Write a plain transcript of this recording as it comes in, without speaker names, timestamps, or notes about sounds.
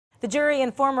The jury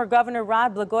in former Governor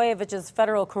Rod Blagojevich's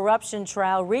federal corruption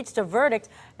trial reached a verdict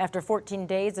after 14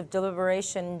 days of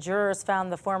deliberation. Jurors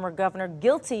found the former governor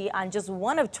guilty on just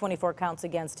one of 24 counts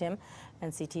against him.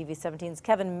 NCTV 17's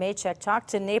Kevin Maychek talked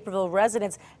to Naperville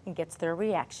residents and gets their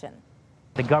reaction.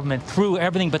 The government threw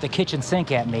everything but the kitchen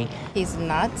sink at me. He's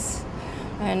nuts,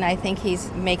 and I think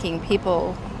he's making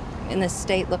people in the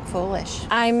state look foolish.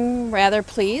 I'm rather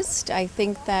pleased. I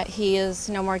think that he is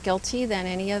no more guilty than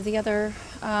any of the other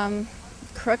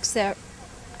crooks that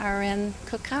are in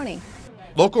Cook County.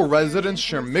 Local residents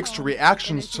share mixed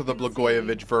reactions to the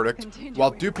Blagojevich verdict,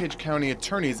 while DuPage County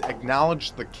attorneys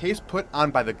acknowledged the case put on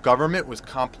by the government was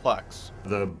complex.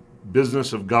 The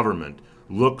business of government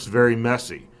looks very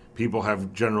messy. People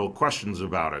have general questions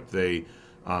about it. They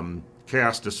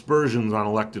cast aspersions on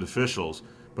elected officials,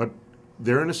 but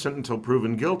they're innocent until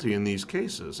proven guilty in these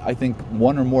cases. I think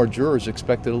one or more jurors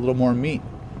expected a little more meat,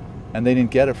 and they didn't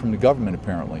get it from the government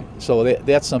apparently. So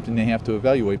that's something they have to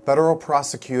evaluate. Federal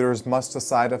prosecutors must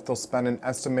decide if they'll spend an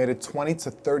estimated $20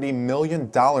 to $30 million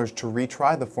to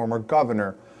retry the former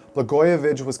governor.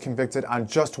 Blagojevich was convicted on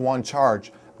just one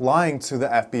charge, lying to the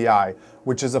FBI,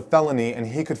 which is a felony, and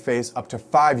he could face up to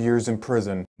 5 years in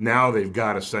prison. Now they've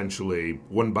got essentially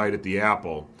one bite at the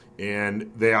apple,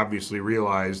 and they obviously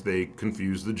realize they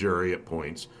confused the jury at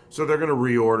points, so they're going to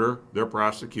reorder their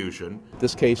prosecution.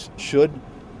 This case should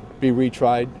be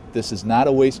retried. This is not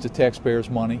a waste of taxpayers'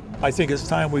 money. I think it's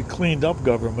time we cleaned up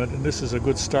government, and this is a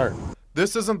good start.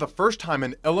 This isn't the first time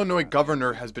an Illinois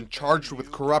governor has been charged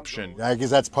with corruption. I guess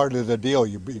that's part of the deal.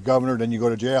 You be governor, then you go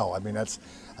to jail. I mean, I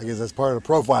guess that's part of the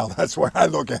profile. That's where I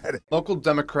look at it. Local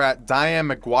Democrat Diane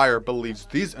McGuire believes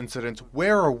these incidents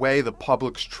wear away the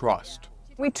public's trust.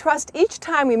 We trust each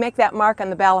time we make that mark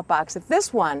on the ballot box that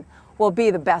this one will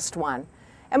be the best one.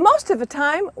 And most of the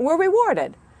time, we're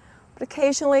rewarded. But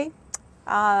occasionally,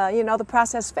 the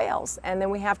process fails, and then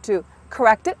we have to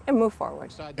correct it and move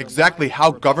forward. Exactly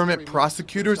how government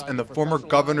prosecutors and the former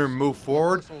governor move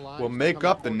forward will make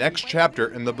up the next chapter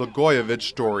in the Blagojevich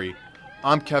story.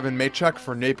 I'm Kevin Maychek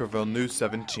for Naperville News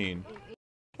 17.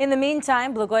 In the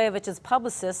meantime, Blagojevich's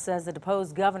publicist says the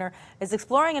deposed governor is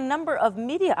exploring a number of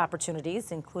media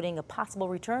opportunities, including a possible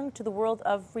return to the world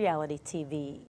of reality TV.